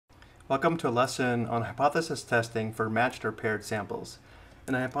Welcome to a lesson on hypothesis testing for matched or paired samples.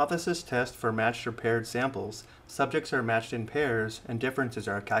 In a hypothesis test for matched or paired samples, subjects are matched in pairs and differences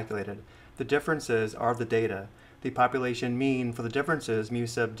are calculated. The differences are the data. The population mean for the differences, mu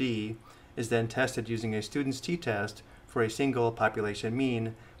sub d, is then tested using a student's t-test for a single population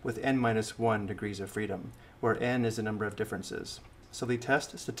mean with n-1 degrees of freedom, where n is the number of differences. So the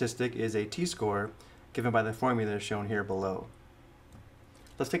test statistic is a t-score given by the formula shown here below.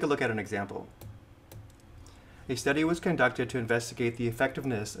 Let's take a look at an example. A study was conducted to investigate the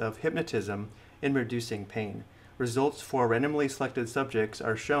effectiveness of hypnotism in reducing pain. Results for randomly selected subjects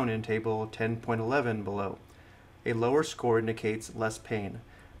are shown in table 10.11 below. A lower score indicates less pain.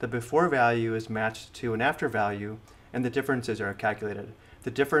 The before value is matched to an after value, and the differences are calculated.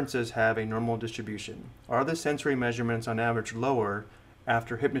 The differences have a normal distribution. Are the sensory measurements on average lower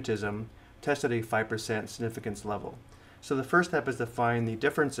after hypnotism tested a 5% significance level? So the first step is to find the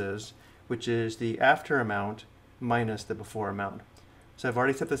differences, which is the after amount minus the before amount. So I've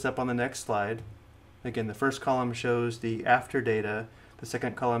already set this up on the next slide. Again, the first column shows the after data, the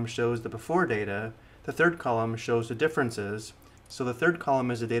second column shows the before data, the third column shows the differences. So the third column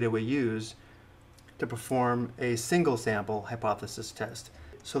is the data we use to perform a single sample hypothesis test.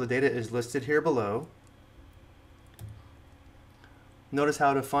 So the data is listed here below. Notice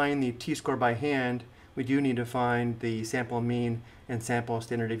how to find the t-score by hand. We do need to find the sample mean and sample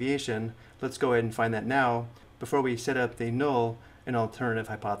standard deviation. Let's go ahead and find that now before we set up the null and alternative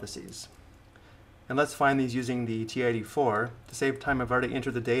hypotheses. And let's find these using the TID4. To save time, I've already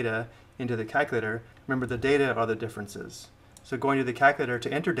entered the data into the calculator. Remember, the data are the differences. So going to the calculator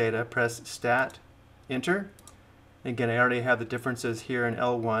to enter data, press stat, enter. Again, I already have the differences here in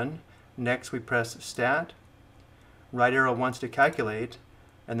L1. Next, we press stat. Right arrow wants to calculate,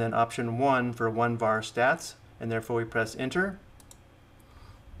 and then option 1 for 1 var stats, and therefore we press enter.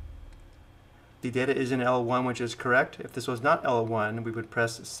 The data is in L1, which is correct. If this was not L1, we would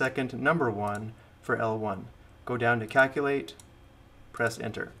press second number 1 for L1. Go down to calculate, press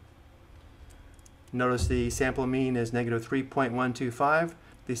enter. Notice the sample mean is negative 3.125.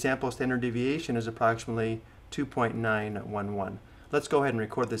 The sample standard deviation is approximately 2.911. Let's go ahead and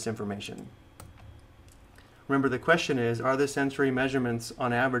record this information. Remember, the question is, are the sensory measurements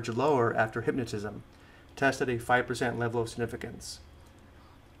on average lower after hypnotism? Test at a 5% level of significance.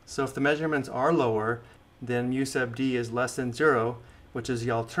 So if the measurements are lower, then mu sub d is less than 0, which is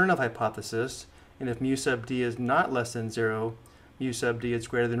the alternative hypothesis. And if mu sub d is not less than 0, mu sub d is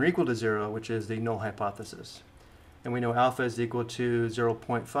greater than or equal to 0, which is the null hypothesis. And we know alpha is equal to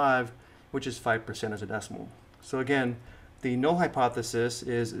 0.5, which is 5% as a decimal. So again, the null hypothesis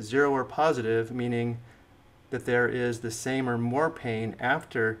is 0 or positive, meaning that there is the same or more pain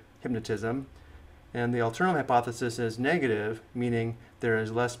after hypnotism, and the alternative hypothesis is negative, meaning there is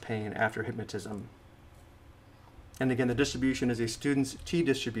less pain after hypnotism. And again, the distribution is a student's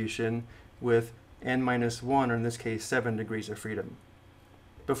t-distribution with n-1, or in this case 7 degrees of freedom.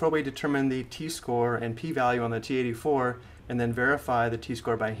 Before we determine the t-score and p-value on the T84 and then verify the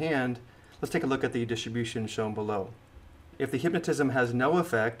t-score by hand, let's take a look at the distribution shown below. If the hypnotism has no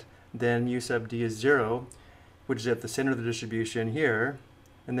effect, then mu sub d is 0, which is at the center of the distribution here.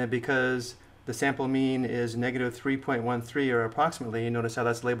 And then because the sample mean is negative 3.13 or approximately, notice how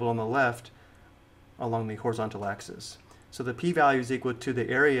that's labeled on the left along the horizontal axis. So the p-value is equal to the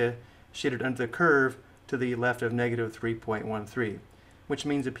area shaded under the curve to the left of negative 3.13, which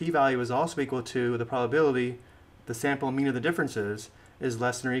means the p-value is also equal to the probability the sample mean of the differences is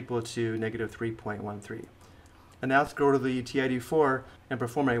less than or equal to negative 3.13. And now let's go to the TID4 and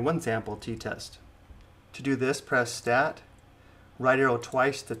perform a one-sample t-test. To do this, press stat, right arrow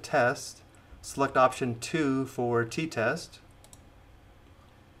twice to test, select option 2 for t-test.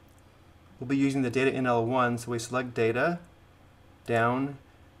 We'll be using the data in L1, so we select data, down,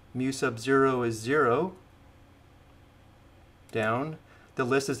 mu sub 0 is 0, down. The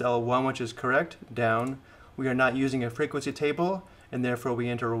list is L1, which is correct, down. We are not using a frequency table, and therefore we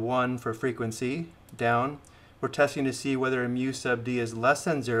enter 1 for frequency, down. We're testing to see whether mu sub d is less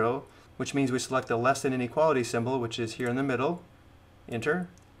than 0, which means we select the less than inequality symbol, which is here in the middle, enter,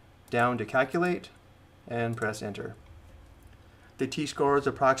 down to calculate, and press enter. The t-score is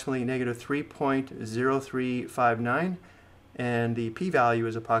approximately negative 3.0359, and the p-value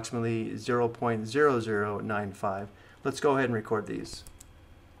is approximately 0.0095. Let's go ahead and record these.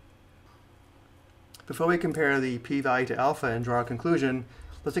 Before we compare the p-value to alpha and draw a conclusion,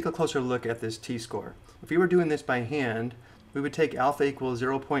 let's take a closer look at this t-score. If we were doing this by hand, we would take alpha equals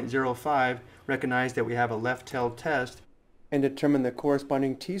 0.05, recognize that we have a left-tailed test, and determine the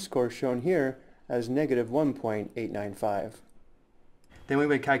corresponding t-score shown here as negative 1.895. Then we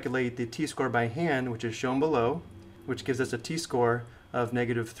would calculate the t-score by hand, which is shown below, which gives us a t-score of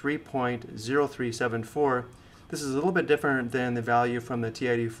negative 3.0374. This is a little bit different than the value from the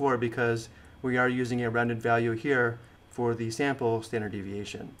TID4 because we are using a rounded value here for the sample standard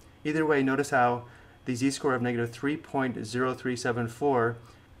deviation. Either way, notice how the z-score of negative 3.0374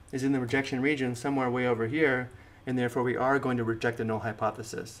 is in the rejection region somewhere way over here, and therefore we are going to reject the null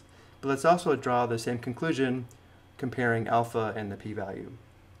hypothesis. But let's also draw the same conclusion comparing alpha and the p-value.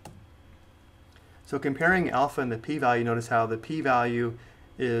 So comparing alpha and the p-value, notice how the p-value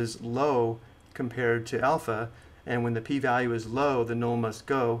is low compared to alpha, and when the p-value is low, the null must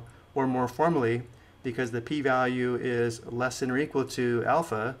go, or more formally, because the p-value is less than or equal to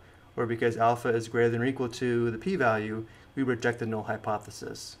alpha, or because alpha is greater than or equal to the p-value, we reject the null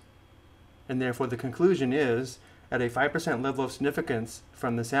hypothesis. And therefore the conclusion is, at a 5% level of significance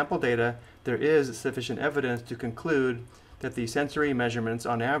from the sample data, there is sufficient evidence to conclude that the sensory measurements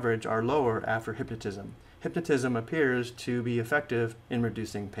on average are lower after hypnotism. Hypnotism appears to be effective in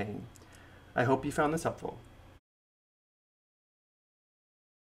reducing pain. I hope you found this helpful.